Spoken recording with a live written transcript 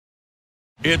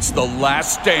It's The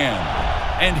Last Stand.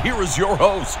 And here is your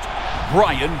host,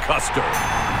 Brian Custer.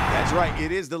 That's right.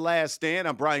 It is The Last Stand.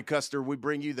 I'm Brian Custer. We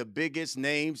bring you the biggest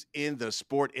names in the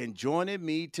sport. And joining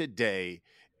me today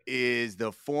is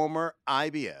the former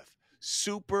IBF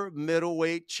super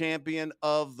middleweight champion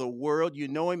of the world. You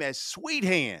know him as Sweet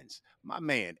Hands. My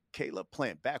man, Caleb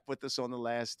Plant, back with us on The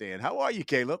Last Stand. How are you,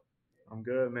 Caleb? I'm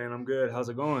good, man. I'm good. How's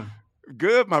it going?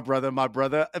 Good, my brother, my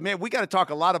brother. Man, we got to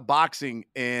talk a lot of boxing,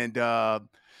 and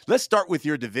let's start with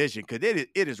your division because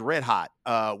it is red hot.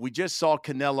 We just saw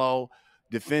Canelo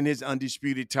defend his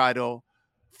undisputed title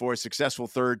for a successful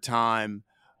third time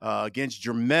against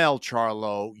Jermall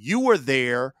Charlo. You were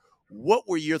there. What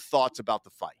were your thoughts about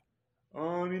the fight?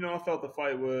 I felt the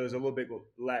fight was a little bit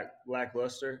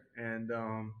lackluster, and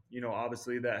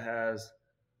obviously that has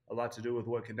a lot to do with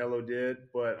what Canelo did.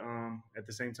 But at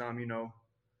the same time,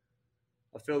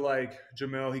 I feel like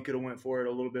Jamel, he could have went for it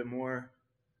a little bit more.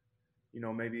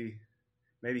 Maybe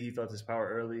he felt his power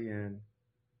early and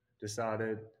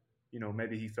decided,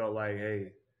 maybe he felt like,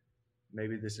 hey,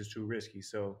 maybe this is too risky.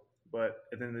 So, but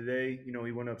at the end of the day,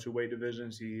 he went up two weight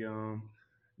divisions. He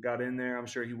got in there. I'm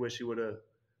sure he wished he would have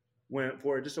went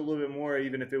for it just a little bit more,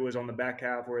 even if it was on the back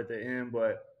half or at the end.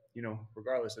 But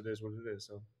regardless, it is what it is.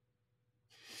 So.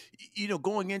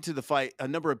 Going into the fight, a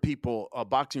number of people,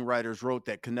 boxing writers, wrote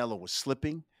that Canelo was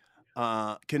slipping.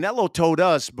 Canelo told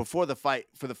us before the fight,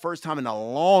 for the first time in a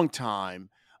long time,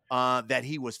 that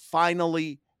he was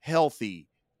finally healthy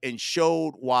and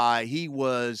showed why he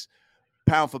was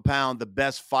pound for pound the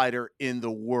best fighter in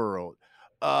the world.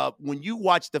 When you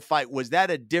watched the fight, was that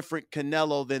a different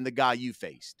Canelo than the guy you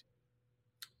faced?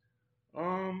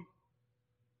 Um,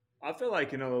 I feel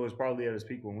like Canelo was probably at his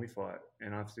peak when we fought,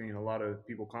 and I've seen a lot of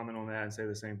people comment on that and say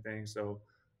the same thing. So,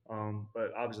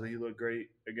 but obviously he looked great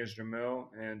against Jamel,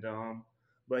 and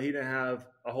but he didn't have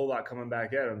a whole lot coming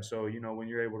back at him. So when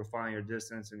you're able to find your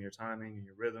distance and your timing and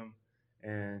your rhythm,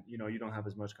 and you don't have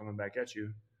as much coming back at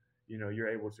you, you're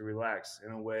able to relax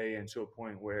in a way and to a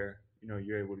point where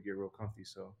you're able to get real comfy.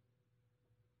 So.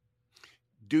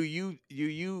 Do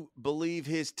you believe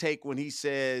his take when he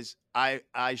says I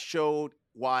showed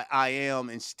why I am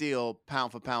and still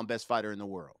pound for pound best fighter in the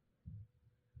world?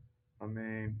 I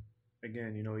mean,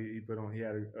 again, he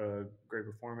had a great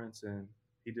performance and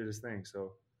he did his thing.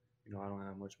 So, I don't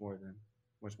have much more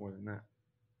than that.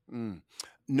 Mm.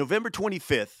 November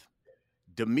 25th,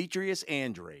 Demetrius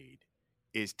Andrade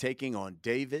is taking on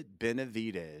David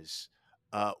Benavidez.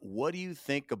 What do you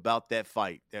think about that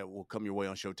fight that will come your way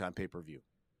on Showtime pay-per-view?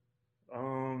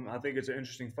 I think it's an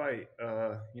interesting fight.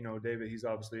 David, he's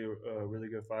obviously a really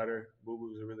good fighter. Boo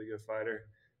Boo's a really good fighter,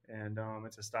 and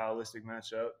it's a stylistic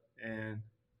matchup. And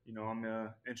I'm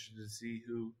interested to see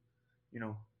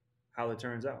how it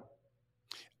turns out.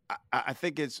 I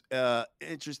think it's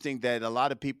interesting that a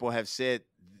lot of people have said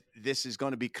this is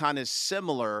going to be kind of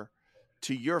similar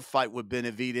to your fight with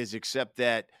Benavidez, except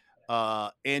that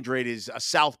Andrade is a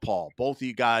southpaw. Both of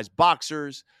you guys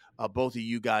boxers. Both of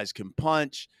you guys can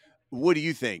punch. What do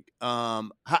you think?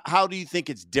 How do you think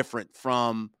it's different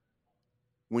from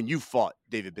when you fought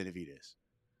David Benavidez?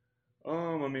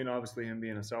 I mean, obviously, him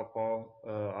being a southpaw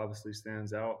obviously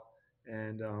stands out,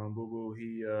 and Boo Boo,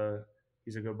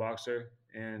 he's a good boxer,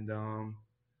 and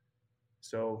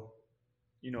so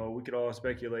we could all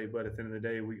speculate, but at the end of the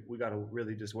day, we got to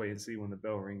really just wait and see when the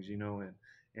bell rings,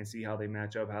 and see how they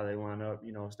match up, how they line up.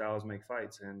 Styles make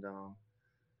fights, and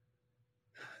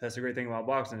that's the great thing about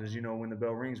boxing is when the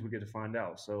bell rings, we get to find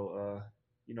out. So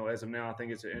as of now, I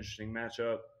think it's an interesting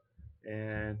matchup,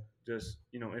 and just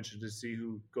interested to see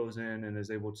who goes in and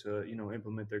is able to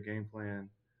implement their game plan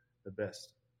the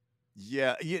best.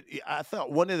 Yeah, I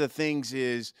thought one of the things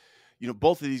is,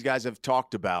 both of these guys have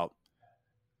talked about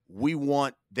they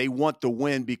want the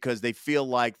win because they feel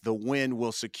like the win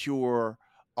will secure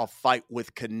a fight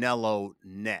with Canelo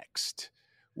next.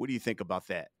 What do you think about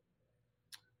that?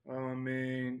 I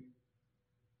mean,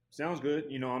 sounds good.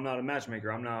 I'm not a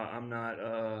matchmaker. I'm not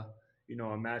a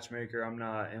matchmaker. I'm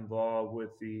not involved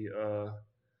with the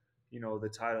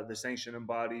title, the sanctioning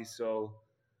body. So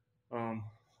um,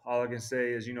 all I can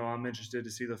say is, I'm interested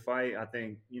to see the fight. I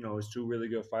think, it's two really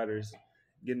good fighters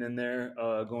getting in there,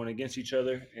 going against each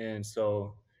other. And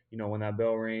so, when that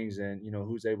bell rings and,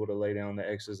 who's able to lay down the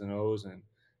X's and O's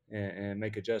and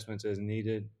make adjustments as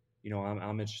needed,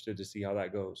 I'm interested to see how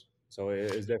that goes. So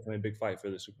it's definitely a big fight for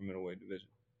the super middleweight division.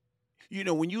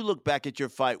 When you look back at your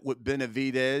fight with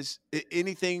Benavidez,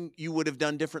 anything you would have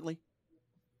done differently?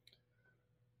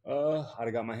 I'd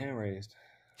have got my hand raised.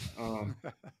 Um,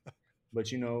 but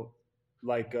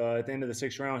like at the end of the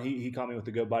sixth round, he caught me with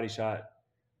a good body shot,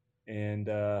 and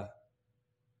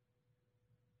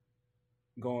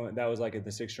going. That was like at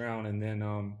the 6th round, and then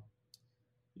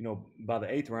by the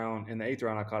 8th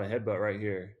round, I caught a headbutt right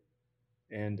here,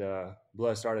 and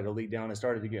blood started to leak down. It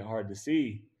started to get hard to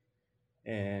see,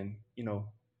 and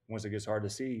once it gets hard to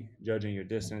see, judging your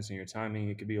distance and your timing,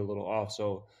 it could be a little off.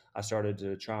 So I started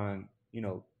to try and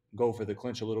go for the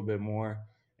clinch a little bit more,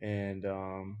 and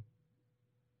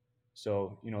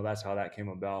so that's how that came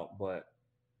about. But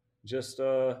just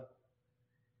there's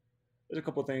a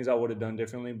couple things I would have done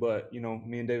differently, but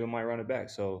me and David might run it back.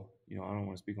 So I don't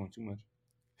want to speak on too much.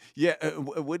 Yeah,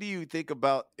 what do you think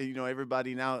about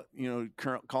everybody now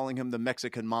calling him the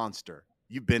Mexican Monster?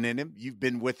 You've been in him, you've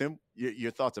been with him.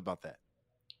 Your thoughts about that?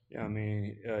 Yeah, I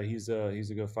mean, he's a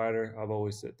good fighter. I've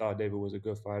always thought David was a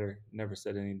good fighter. Never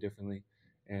said any differently,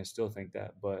 and still think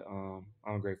that. But I'm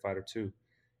a great fighter too,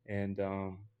 and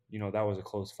that was a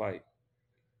close fight.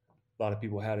 A lot of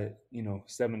people had it,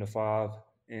 7-5,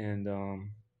 and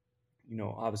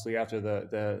obviously after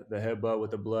the headbutt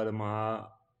with the blood in my eye,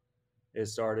 it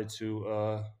started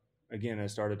to it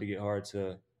started to get hard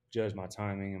to judge my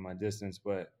timing and my distance.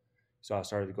 But so I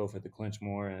started to go for the clinch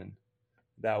more, and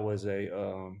that was it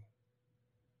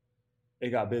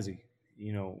got busy,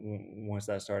 once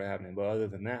that started happening. But other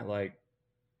than that, like,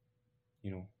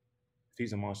 if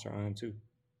he's a monster, I am too.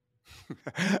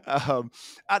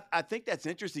 I think that's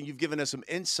interesting. You've given us some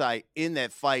insight in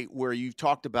that fight where you've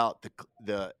talked about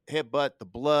the headbutt, the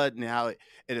blood, and how it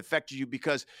affected you.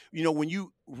 Because when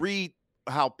you read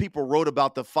how people wrote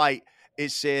about the fight, it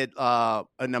said,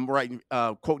 and I'm writing,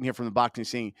 quoting here from the boxing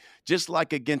scene, just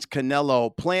like against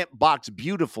Canelo, Plant boxed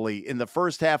beautifully in the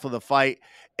first half of the fight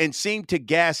and seemed to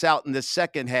gas out in the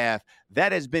second half.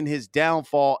 That has been his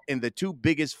downfall in the two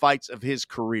biggest fights of his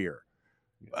career.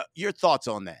 Your thoughts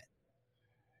on that?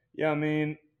 Yeah, I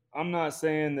mean, I'm not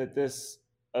saying that this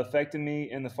affected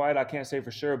me in the fight. I can't say for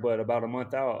sure, but about a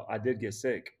month out, I did get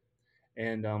sick,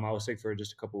 and I was sick for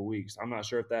just a couple of weeks. I'm not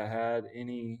sure if that had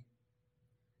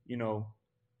you know,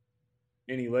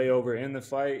 any layover in the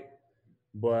fight,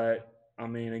 but I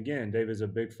mean, again, David's a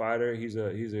big fighter. He's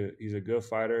a good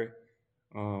fighter.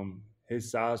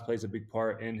 His size plays a big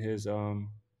part in his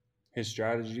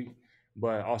strategy,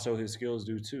 but also his skills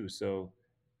do too. So,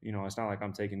 it's not like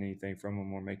I'm taking anything from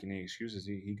him or making any excuses.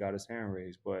 He got his hand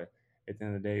raised, but at the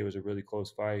end of the day, it was a really close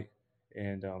fight.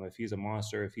 And if he's a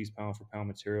monster, if he's pound for pound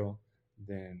material,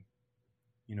 then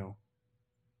you know,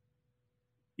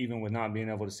 even with not being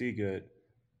able to see good,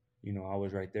 I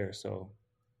was right there. So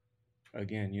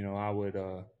again,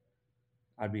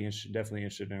 I'd be definitely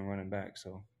interested in running back.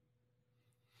 So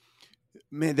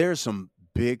Man, there's some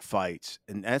big fights,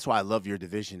 and that's why I love your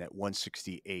division at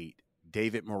 168.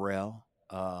 David Morrell,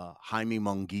 Jaime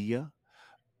Munguia,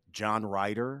 John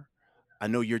Ryder. I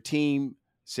know your team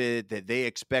said that they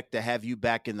expect to have you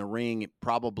back in the ring.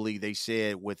 Probably, they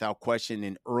said, without question,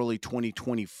 in early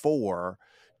 2024.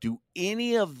 Do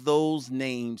any of those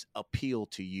names appeal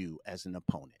to you as an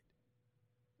opponent?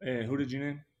 and who did you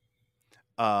name?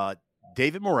 Uh,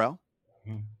 David Morrell,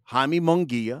 Hmm. Jaime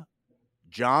Munguia,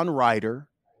 John Ryder.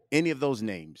 Any of those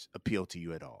names appeal to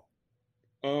you at all?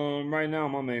 Right now,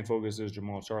 my main focus is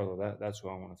Jermall Charlo. That's who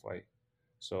I want to fight.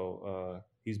 So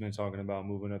he's been talking about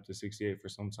moving up to 68 for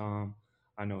some time.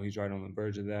 I know he's right on the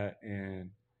verge of that,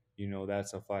 and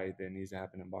that's a fight that needs to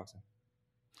happen in boxing.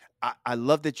 I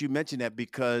love that you mentioned that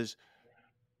because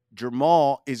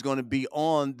Jermall is going to be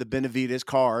on the Benavidez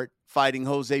card fighting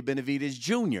Jose Benavidez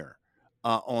Jr.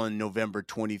 On November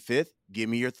 25th. Give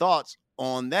me your thoughts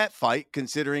on that fight,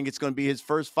 considering it's going to be his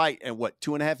first fight in what,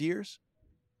 2.5 years?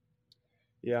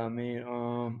 Yeah, I mean,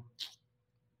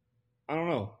 I don't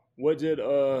know. What did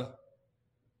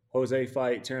Jose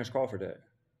fight Terrence Crawford at?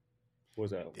 What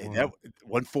was that And that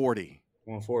 140.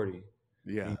 140?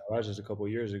 Yeah. That was just a couple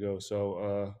of years ago.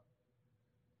 So,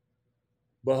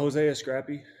 but Jose is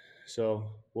scrappy, so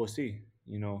we'll see.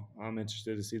 I'm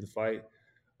interested to see the fight.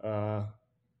 Uh,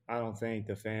 I don't think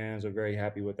the fans are very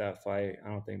happy with that fight. I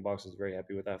don't think boxers are very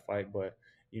happy with that fight. But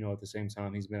at the same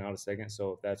time, he's been out a second.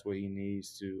 So if that's what he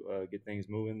needs to get things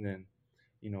moving, then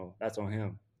that's on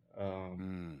him.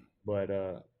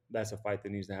 But that's a fight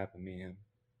that needs to happen. Me and him.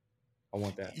 I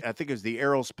want that. I think it was the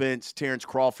Errol Spence, Terrence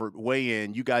Crawford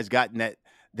weigh-in. You guys got in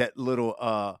that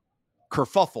little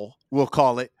kerfuffle, we'll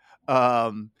call it.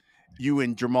 You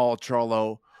and Jermall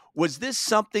Charlo. Was this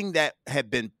something that had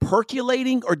been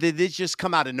percolating, or did this just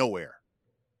come out of nowhere?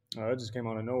 It just came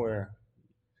out of nowhere.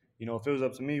 If it was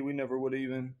up to me, we never would have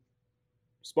even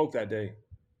spoke that day.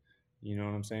 You know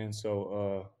what I'm saying?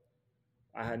 So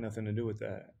I had nothing to do with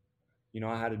that.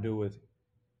 I had to do with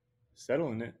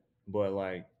settling it, but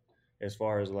like as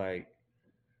far as like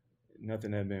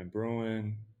nothing had been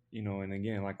brewing, And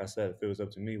again, like I said, if it was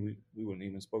up to me, we wouldn't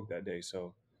even spoke that day.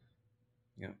 So,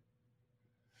 yeah.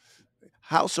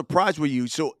 How surprised were you?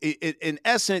 So, in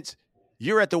essence,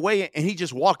 you're at the weigh-in, and he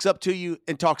just walks up to you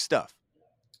and talks stuff.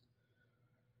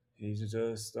 He's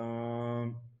just, yeah,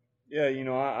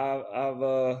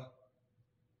 I've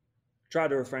tried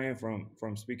to refrain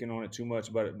from speaking on it too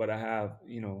much, but I have,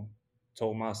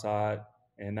 told my side,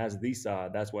 and that's the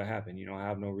side. That's what happened. I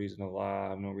have no reason to lie. I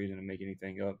have no reason to make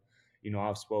anything up.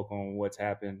 I've spoke on what's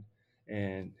happened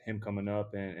and him coming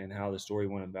up and how the story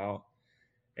went about.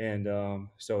 And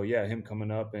so yeah, him coming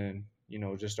up and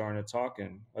just starting to talk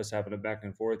and us having a back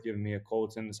and forth, giving me a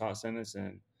cold sentence, hot sentence,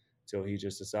 and until he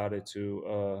just decided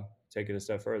to take it a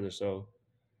step further. So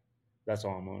that's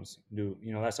all I'm going to do.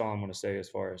 That's all I'm going to say as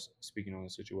far as speaking on the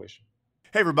situation.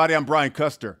 Hey, everybody, I'm Brian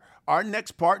Custer. Our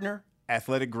next partner,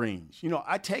 Athletic Greens.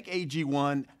 I take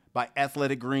AG1 by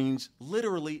Athletic Greens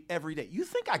literally every day. You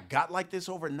think I got like this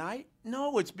overnight?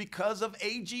 No, it's because of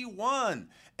AG1.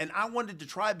 And I wanted to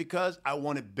try it because I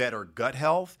wanted better gut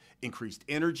health, increased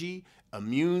energy,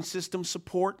 immune system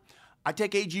support. I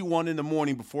take AG1 in the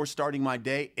morning before starting my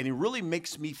day, and it really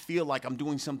makes me feel like I'm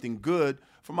doing something good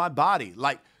for my body,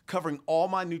 like covering all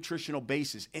my nutritional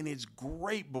bases. And it's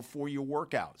great before your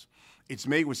workouts. It's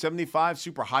made with 75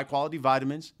 super high quality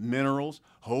vitamins, minerals,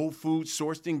 whole food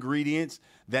sourced ingredients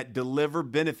that deliver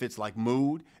benefits like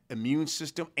mood, immune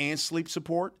system, and sleep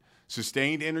support,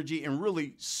 sustained energy, and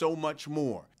really so much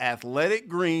more. Athletic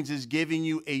Greens is giving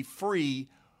you a free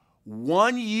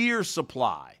 1-year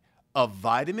supply of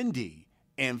vitamin D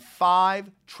and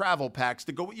 5 travel packs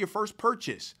to go with your first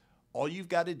purchase. All you've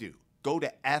got to do, go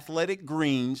to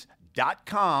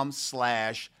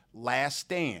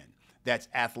athleticgreens.com/laststand. That's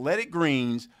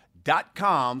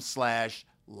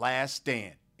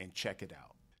athleticgreens.com/laststand and check it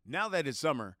out. Now that it's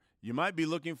summer, you might be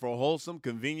looking for wholesome,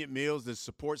 convenient meals that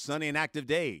support sunny and active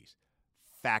days.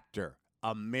 Factor,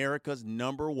 America's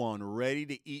 #1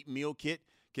 ready-to-eat meal kit,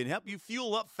 can help you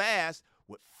fuel up fast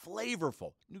with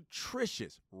flavorful,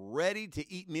 nutritious,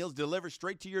 ready-to-eat meals delivered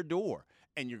straight to your door.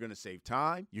 And you're going to save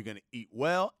time, you're going to eat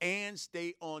well, and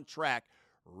stay on track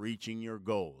reaching your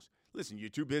goals. Listen, you're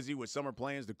too busy with summer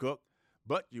plans to cook,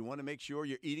 but you want to make sure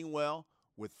you're eating well.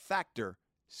 With Factor,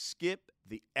 skip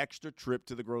the extra trip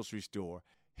to the grocery store.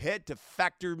 Head to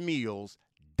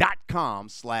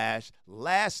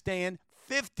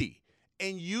factormeals.com/laststand50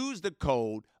 and use the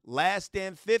code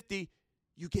laststand50.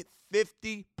 You get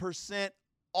 50%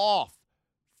 off.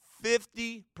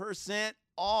 50%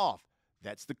 off.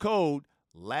 That's the code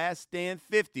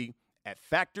laststand50 at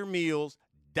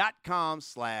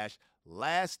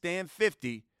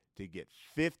factormeals.com/laststand50 to get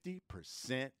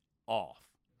 50% off.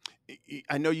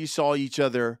 I know you saw each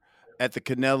other at the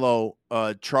Canelo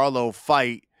Charlo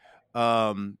fight.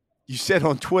 You said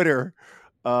on Twitter,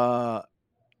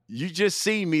 you just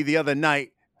seen me the other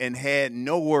night and had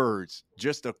no words,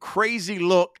 just a crazy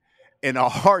look and a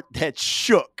heart that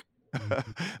shook.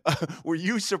 Were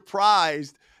you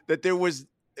surprised that it wasn't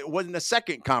a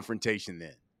second confrontation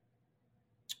then?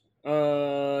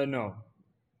 No,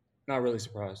 not really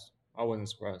surprised. I wasn't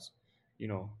surprised. He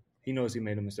knows he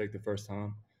made a mistake the first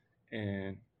time,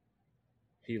 and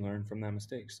he learned from that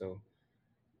mistake. So,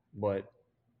 but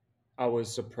I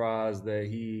was surprised that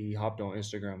he hopped on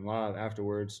Instagram Live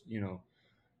afterwards,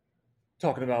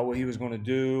 talking about what he was going to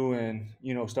do and,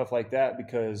 stuff like that.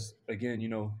 Because, again,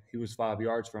 he was 5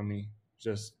 yards from me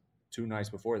just 2 nights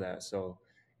before that. So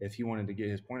if he wanted to get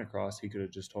his point across, he could have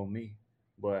just told me.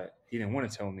 But he didn't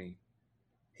want to tell me.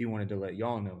 He wanted to let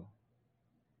y'all know.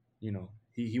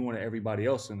 He wanted everybody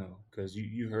else to know, because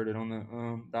you heard it on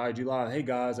the IG Live. Hey,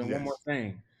 guys, and one more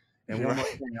thing. And one more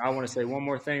thing. I want to say one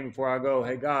more thing before I go.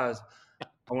 Hey, guys,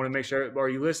 I want to make sure, are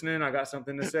you listening? I got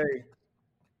something to say.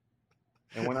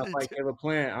 And when I fight Caleb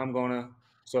Plant, I'm going to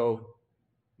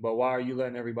 – but why are you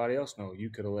letting everybody else know? You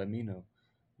could have let me know.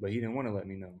 But he didn't want to let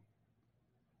me know.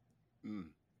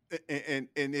 And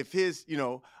if his,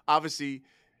 obviously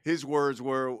his words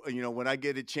were, when I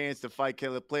get a chance to fight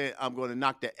Caleb Plant, I'm going to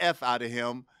knock the F out of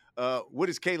him. What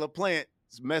is Caleb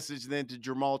Plant's message then to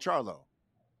Jermall Charlo?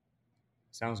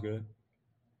 Sounds good.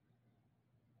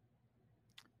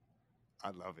 I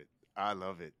love it.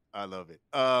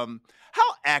 How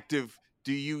active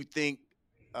do you think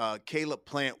Caleb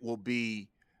Plant will be,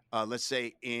 let's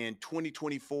say, in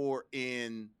 2024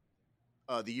 in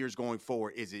the years going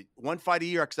forward? Is it one fight a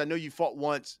year? Because I know you fought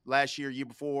once last year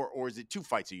before, or is it 2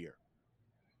 fights a year?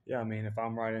 Yeah, I mean, if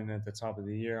I'm right in at the top of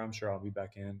the year, I'm sure I'll be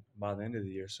back in by the end of the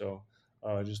year. So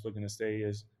just looking to stay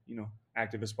as,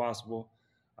 active as possible.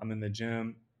 I'm in the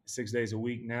gym 6 days a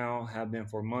week now, have been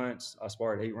for months. I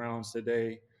sparred 8 rounds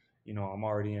today. I'm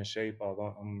already in shape.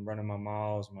 I'm running my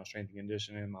miles, my strength and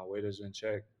conditioning, my weight is in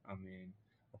check. I mean,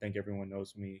 I think everyone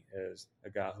knows me as a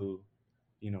guy who,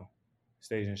 you know,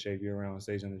 stays in shape year round,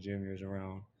 stays in the gym years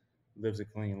around, lives a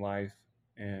clean life,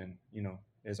 and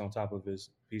is on top of his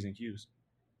P's and Q's.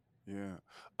 Yeah.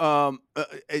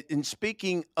 And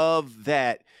speaking of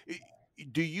that,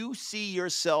 do you see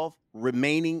yourself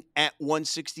remaining at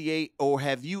 168, or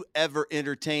have you ever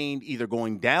entertained either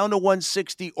going down to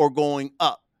 160 or going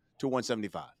up to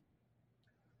 175?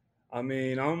 I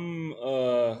mean,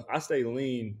 I stay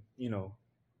lean,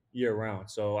 year round.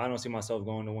 So I don't see myself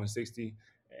going to 160,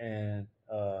 and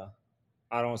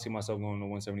I don't see myself going to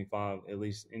 175 at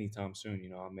least anytime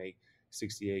soon. I'll make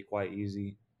 68 quite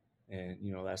easy, and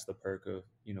that's the perk of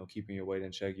keeping your weight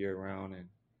in check year round and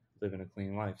living a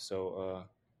clean life. So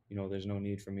there's no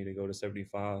need for me to go to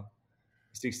 75.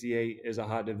 68 is a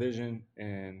hot division,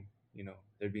 and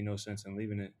there'd be no sense in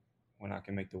leaving it when I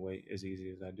can make the weight as easy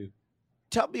as I do.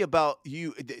 Tell me about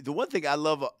you. The one thing I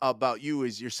love about you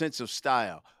is your sense of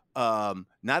style.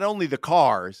 Not only the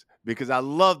cars, because I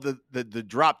love the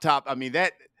drop top. I mean,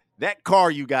 that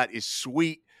car you got is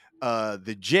sweet.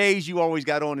 The J's you always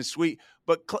got on is sweet.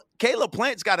 But Caleb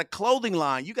Plant's got a clothing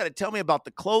line. You got to tell me about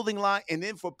the clothing line. And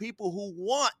then for people who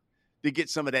want to get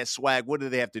some of that swag, what do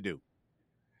they have to do?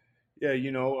 Yeah,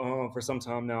 for some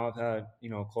time now, I've had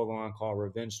a clothing line called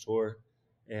Revenge Tour,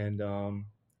 and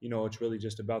it's really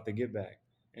just about the get back.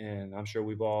 And I'm sure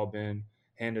we've all been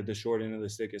handed the short end of the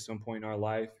stick at some point in our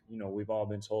life. We've all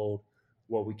been told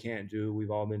what we can't do.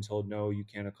 We've all been told, no, you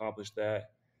can't accomplish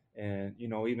that. And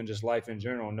even just life in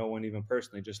general, no one even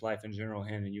personally, just life in general,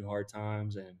 handing you hard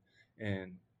times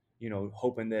and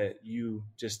hoping that you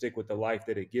just stick with the life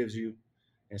that it gives you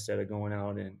instead of going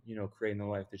out and creating the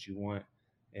life that you want.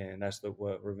 And that's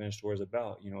what Revenge Tour is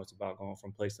about. It's about going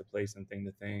from place to place and thing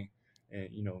to thing, and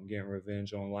getting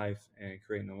revenge on life and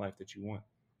creating the life that you want.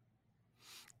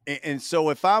 And so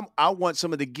if I want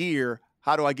some of the gear,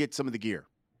 how do I get some of the gear?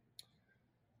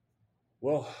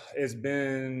 Well, it's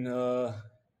been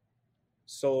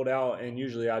sold out, and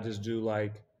usually I just do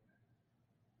like.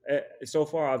 So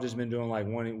far, I've just been doing like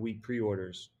 1 week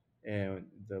pre-orders, and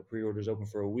the pre-orders open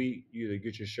for a week. You either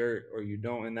get your shirt or you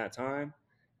don't in that time.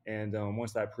 And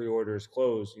once that pre-order is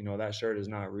closed, that shirt is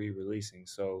not re-releasing.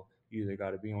 So you either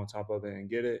got to be on top of it and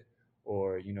get it,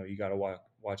 or you got to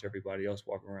watch everybody else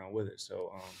walk around with it.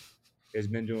 So it's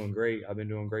been doing great. I've been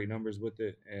doing great numbers with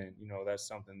it, and that's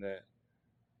something that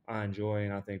I enjoy,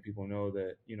 and I think people know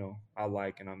that I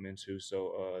like and I'm into.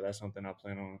 So that's something I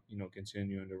plan on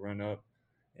continuing to run up.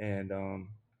 And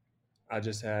I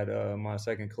just had my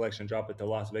second collection drop at the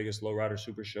Las Vegas Lowrider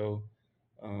Super Show.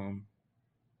 Um,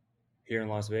 here in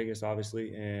Las Vegas,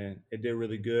 obviously, and it did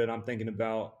really good. I'm thinking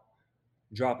about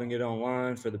dropping it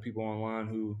online for the people online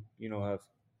who have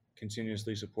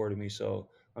continuously supported me. So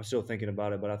I'm still thinking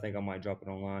about it, but I think I might drop it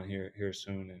online here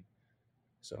soon. And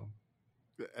so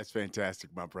That's fantastic,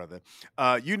 my brother.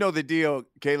 You know the deal,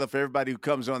 Caleb. For everybody who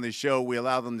comes on the show, we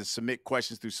allow them to submit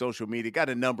questions through social media. Got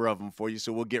a number of them for you,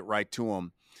 so we'll get right to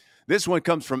them. This one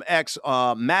comes from X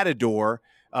Matador.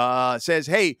 Says,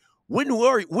 "Hey, when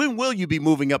will you be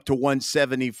moving up to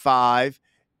 175?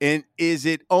 And is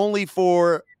it only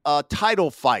for a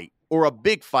title fight or a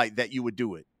big fight that you would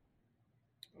do it?"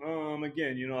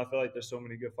 again, I feel like there's so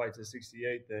many good fights at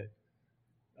 68 that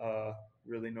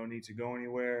really no need to go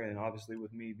anywhere. And obviously,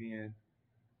 with me being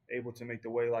able to make the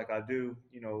weight like I do,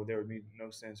 there would be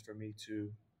no sense for me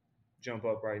to jump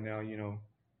up right now.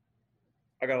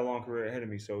 I got a long career ahead of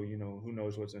me, so who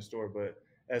knows what's in store. But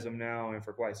as of now and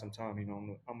for quite some time,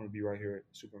 I'm going to be right here at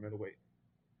super middleweight.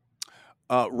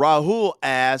 Rahul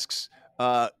asks,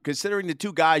 considering the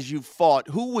two guys you fought,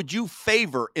 who would you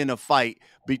favor in a fight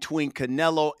between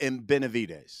Canelo and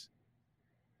Benavidez?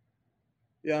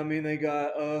 Yeah, I mean, they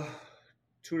got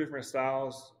two different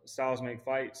styles. Styles make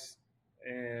fights,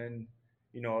 and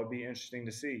it'd be interesting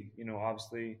to see.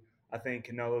 Obviously, I think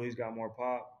Canelo, he's got more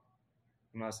pop.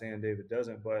 I'm not saying David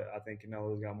doesn't, but I think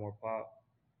Canelo's got more pop.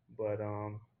 But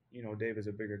David's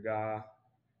a bigger guy.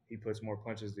 He puts more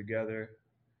punches together,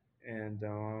 and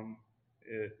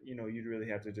you'd really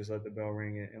have to just let the bell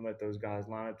ring and let those guys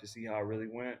line up to see how it really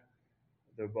went.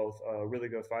 They're both really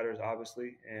good fighters,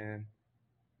 obviously, and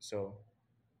so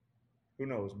who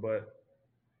knows? But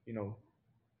you know,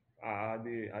 I'd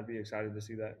be excited to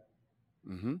see that.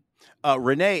 Mm-hmm.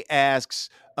 Renee asks,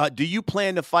 do you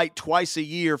plan to fight twice a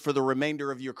year for the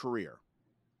remainder of your career?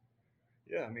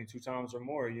 Yeah, I mean, 2 times or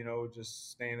more.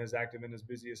 Just staying as active and as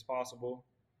busy as possible,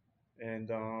 and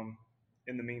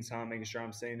in the meantime, making sure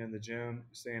I'm staying in the gym,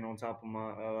 staying on top of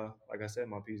my, like I said,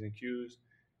 my P's and Q's,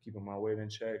 keeping my weight in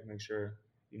check, make sure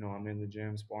I'm in the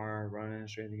gym, sparring, running,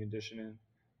 strength and conditioning,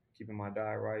 keeping my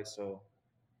diet right. So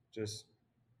just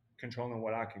controlling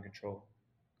what I can control.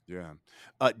 Yeah.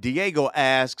 Diego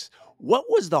asks, what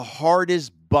was the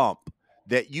hardest bump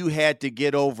that you had to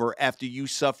get over after you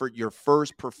suffered your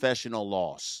first professional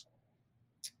loss?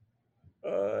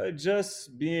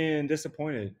 Just being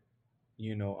disappointed.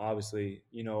 Obviously,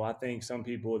 I think some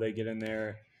people, they get in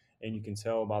there and you can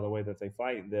tell by the way that they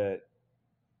fight that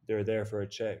they're there for a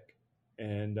check.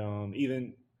 And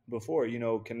even before,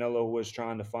 Canelo was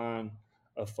trying to find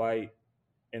a fight,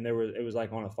 and it was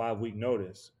like on a 5 week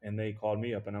notice, and they called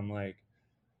me up, and I'm like,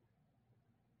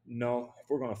 no, if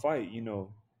we're gonna fight,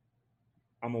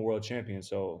 I'm a world champion,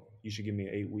 so you should give me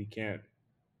an 8 week camp,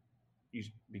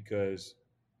 because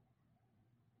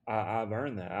I've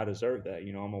earned that. I deserve that.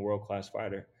 I'm a world class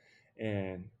fighter,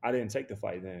 and I didn't take the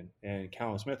fight then, and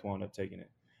Callum Smith wound up taking it,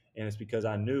 and it's because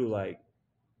I knew, like,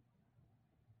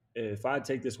 if I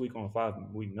take this week on a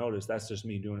 5 week notice, that's just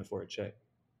me doing it for a check.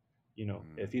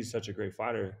 If he's such a great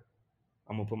fighter,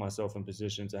 I'm gonna put myself in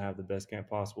position to have the best camp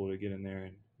possible to get in there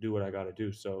and do what I got to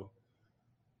do. So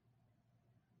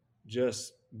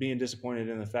just being disappointed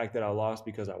in the fact that I lost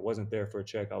because I wasn't there for a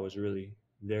check. I was really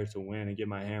there to win and get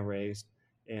my hand raised,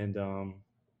 and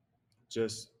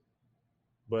just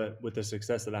but with the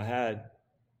success that I had,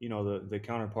 the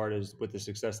counterpart is, with the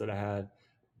success that I had,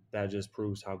 that just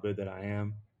proves how good that I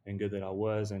am and good that I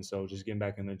was. And so just getting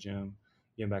back in the gym,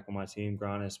 getting back on my team,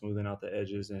 grinding, smoothing out the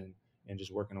edges, and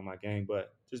just working on my game,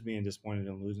 but just being disappointed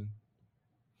in losing.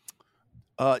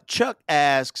 Chuck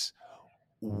asks,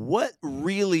 what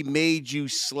really made you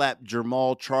slap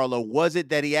Jermall Charlo? Was it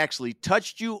that he actually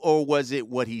touched you, or was it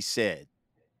what he said?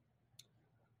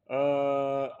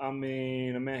 I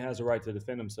mean, a man has a right to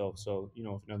defend himself. So,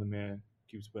 if another man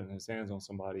keeps putting his hands on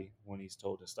somebody when he's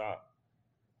told to stop,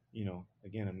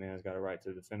 again, a man's got a right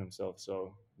to defend himself.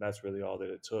 So that's really all that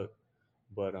it took.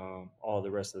 But all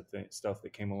the rest of the stuff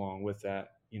that came along with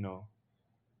that,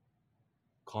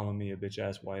 calling me a bitch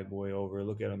ass white boy over,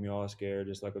 look at him, y'all scared,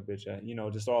 just like a bitch ass,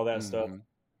 just all that stuff.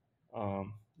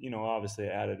 Obviously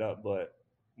it added up, but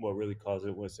what really caused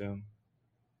it was him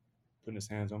putting his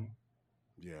hands on me.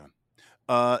 Yeah.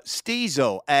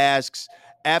 Steezo asks,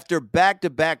 after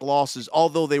back-to-back losses,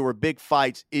 although they were big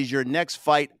fights, is your next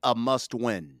fight a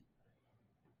must-win?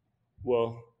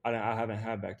 Well, I haven't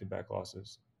had back-to-back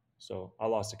losses. So I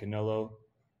lost to Canelo,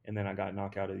 and then I got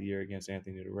knockout of the year against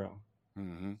Anthony Durrell.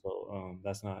 So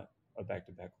that's not a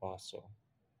back-to-back loss. So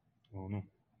I don't know.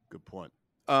 Good point.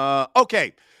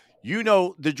 Okay. You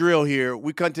know the drill here.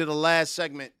 We come to the last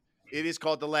segment. It is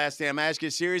called The Last Stand. I ask you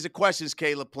a series of questions,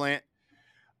 Caleb Plant.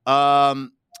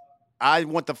 I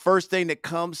want the first thing that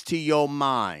comes to your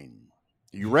mind.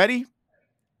 You ready?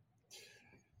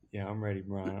 Yeah, I'm ready,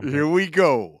 Brian. Here we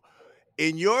go.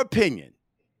 In your opinion,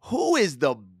 who is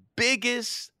the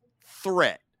biggest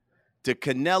threat to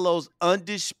Canelo's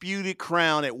undisputed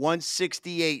crown at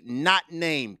 168, not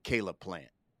named Caleb Plant?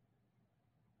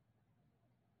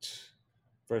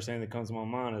 First thing that comes to my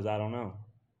mind is I don't know.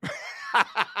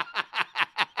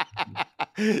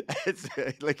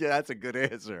 That's a good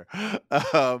answer.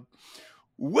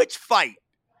 Which fight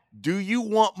do you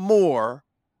want more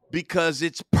because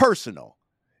it's personal?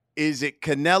 Is it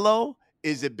Canelo?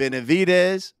 Is it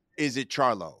Benavidez? Is it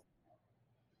Charlo?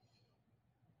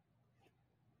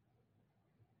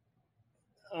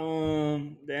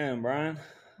 Damn, Brian.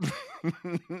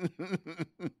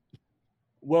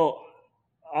 Well,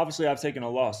 obviously I've taken a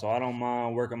loss, so I don't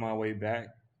mind working my way back.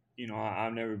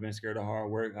 I've never been scared of hard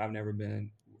work. I've never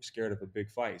been scared of a big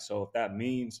fight. So if that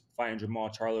means fighting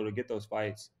Jermall Charlo to get those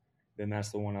fights, then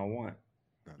that's the one I want.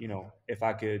 If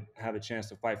I could have a chance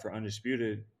to fight for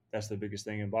undisputed, that's the biggest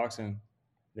thing in boxing,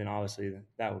 then obviously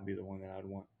that would be the one that I'd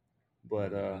want.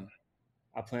 But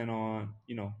I plan on,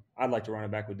 I'd like to run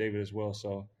it back with David as well.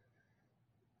 So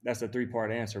that's a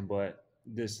 3-part answer, but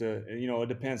this, it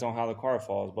depends on how the card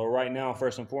falls. But right now,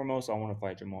 first and foremost, I want to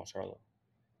fight Jermall Charlo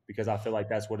because I feel like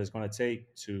that's what it's going to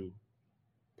take to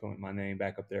put my name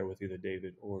back up there with either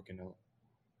David or Canelo.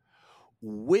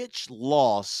 Which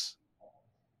loss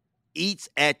eats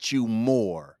at you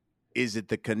more? Is it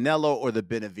the Canelo or the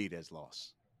Benavidez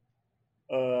loss?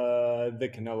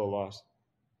 The Canelo loss.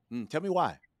 Tell me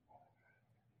why.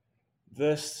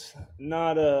 This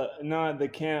not the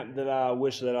camp that I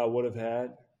wish that I would have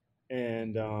had,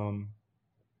 and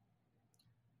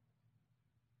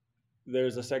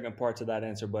there's a second part to that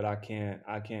answer, but I can't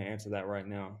answer that right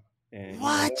now. And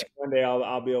what? One day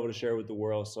I'll be able to share with the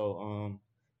world. So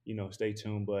stay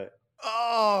tuned. But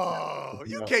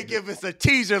you can't give us a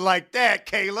teaser like that,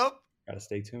 Caleb. Gotta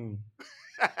stay tuned.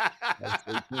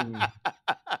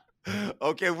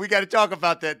 Okay, we got to talk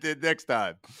about that then next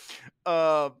time.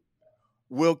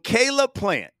 Will Caleb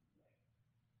Plant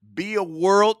be a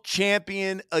world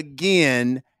champion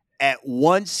again at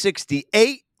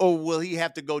 168, or will he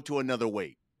have to go to another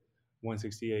weight?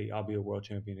 168, I'll be a world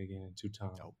champion again,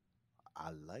 2-time. Oh,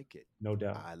 I like it. No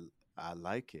doubt. I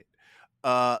like it.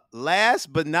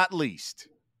 Last but not least,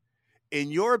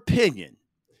 in your opinion,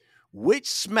 which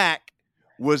smack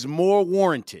was more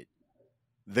warranted?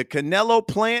 The Canelo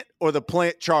Plant or the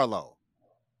Plant Charlo?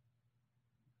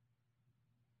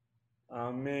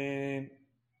 I mean,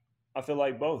 I feel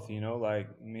like both,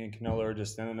 like me and Canelo are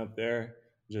just standing up there,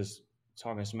 just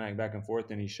talking smack back and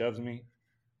forth, and he shoves me.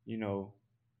 You know,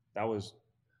 that was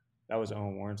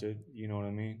unwarranted. You know what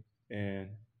I mean? And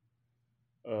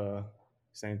uh,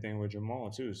 same thing with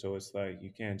Jermall too. So it's like you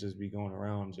can't just be going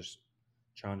around just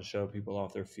trying to shove people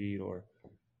off their feet or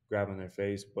grabbing their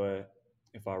face. But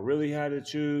if I really had to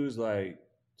choose, like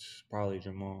probably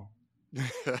Jermall.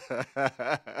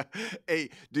 Hey,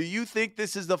 do you think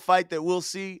this is the fight that we'll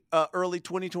see early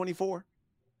 2024?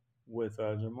 With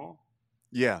Jermall,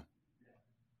 Yeah.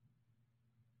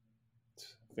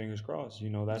 fingers crossed.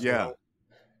 That's what Yeah.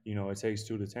 it takes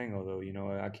two to tango, though.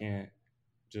 I can't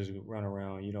just run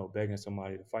around, begging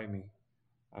somebody to fight me.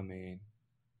 I mean,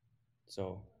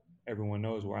 so everyone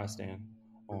knows where I stand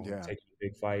on Yeah. taking a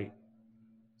big fight.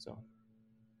 So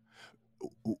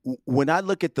When I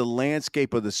look at the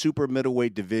landscape of the super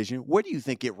middleweight division, where do you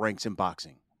think it ranks in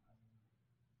boxing?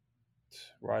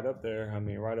 right up there. I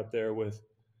mean, right up there with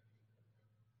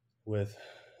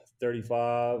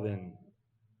 35 and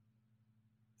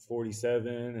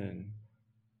 47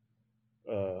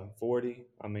 and 40.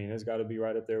 I mean, it's got to be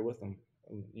right up there with them.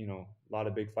 A lot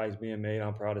of big fights being made.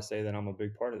 I'm proud to say that I'm a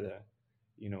big part of that.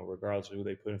 Regardless of who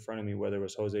they put in front of me, whether it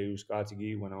was Jose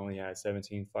Uzcategui when I only had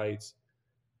 17 fights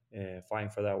and fighting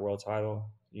for that world title,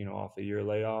 off a year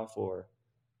layoff, or,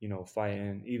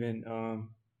 fighting even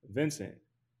Vincent.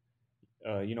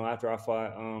 After I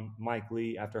fought Mike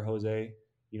Lee, after Jose,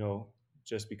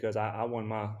 just because I won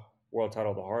my world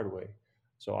title the hard way.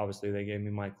 So obviously they gave me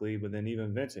Mike Lee, but then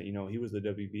even Vincent, he was the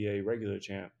WBA regular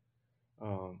champ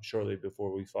shortly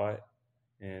before we fought,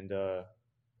 and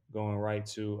going right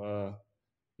to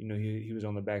he was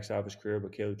on the backside of his career,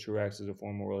 but Caleb Truax is a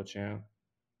former world champ.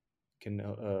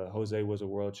 Jose was a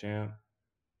world champ.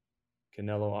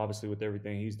 Canelo, obviously, with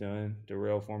everything he's done.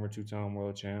 Darrell, former two-time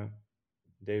world champ.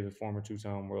 David, former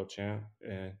two-time world champ,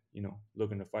 and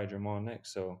looking to fight Jermall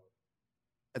next. So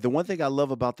The one thing I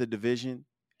love about the division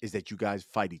is that you guys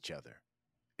fight each other.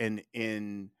 And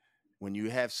when you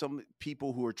have some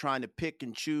people who are trying to pick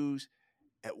and choose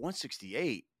at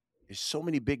 168, there's so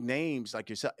many big names like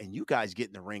yourself, and you guys get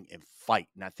in the ring and fight.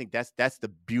 And I think that's the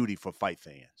beauty for fight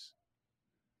fans.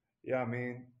 yeah, I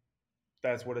mean,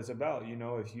 that's what it's about.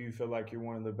 If you feel like you're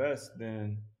one of the best,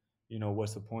 then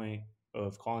what's the point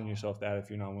of calling yourself that if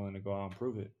you're not willing to go out and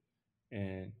prove it?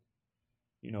 And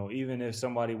even if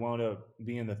somebody wound up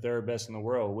being the third best in the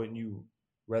world, wouldn't you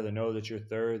rather know that you're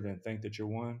third than think that you're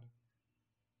one?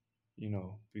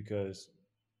 Because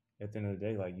at the end of the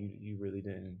day, like you really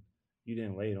didn't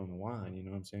lay it on the line. You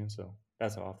know what I'm saying? So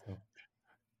that's how I feel.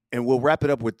 And we'll wrap it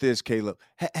up with this, Caleb.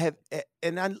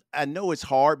 And I know it's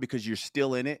hard because you're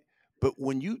still in it, but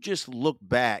when you just look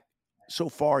back so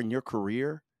far in your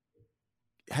career,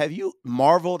 have you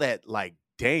marveled at like,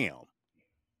 damn,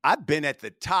 I've been at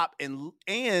the top,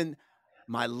 and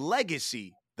my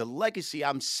legacy, the legacy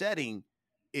I'm setting,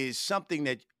 is something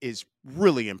that is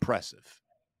really impressive.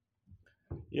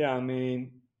 Yeah, I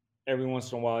mean, every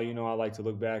once in a while, I like to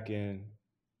look back and,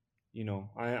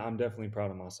 I'm definitely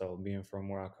proud of myself being from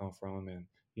where I come from and,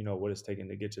 what it's taken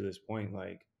to get to this point.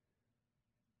 Like,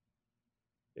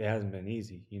 it hasn't been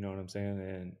easy, you know what I'm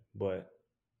saying? But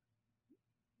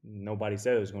nobody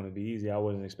said it was going to be easy. I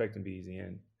wasn't expecting to be easy.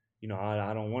 And,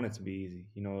 I don't want it to be easy,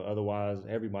 otherwise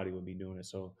everybody would be doing it.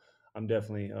 So I'm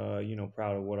definitely,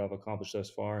 proud of what I've accomplished thus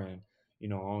far. And,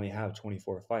 I only have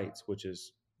 24 fights, which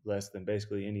is less than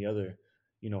basically any other,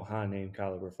 high name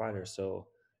caliber fighter. So,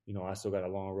 I still got a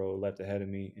long road left ahead of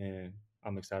me, and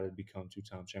I'm excited to become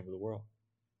two-time champ of the world.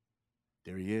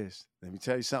 There he is. Let me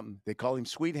tell you something. They call him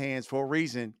Sweet Hands for a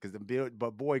reason because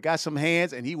but boy got some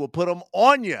hands and he will put them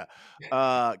on you.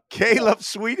 Caleb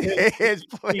Sweet Hands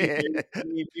Plant.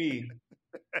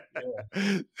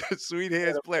 Sweet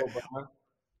Hands Plant.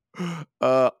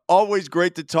 Always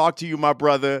great to talk to you, my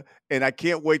brother, and I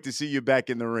can't wait to see you back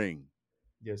in the ring.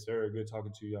 Yes, sir. Good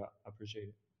talking to you. I appreciate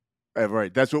it. All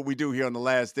right. That's what we do here on The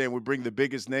Last Stand. We bring the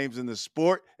biggest names in the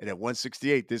sport. And at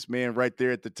 168, this man right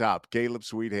there at the top, Caleb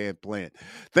Sweet Hand Plant.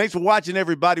 Thanks for watching,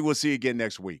 everybody. We'll see you again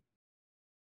next week.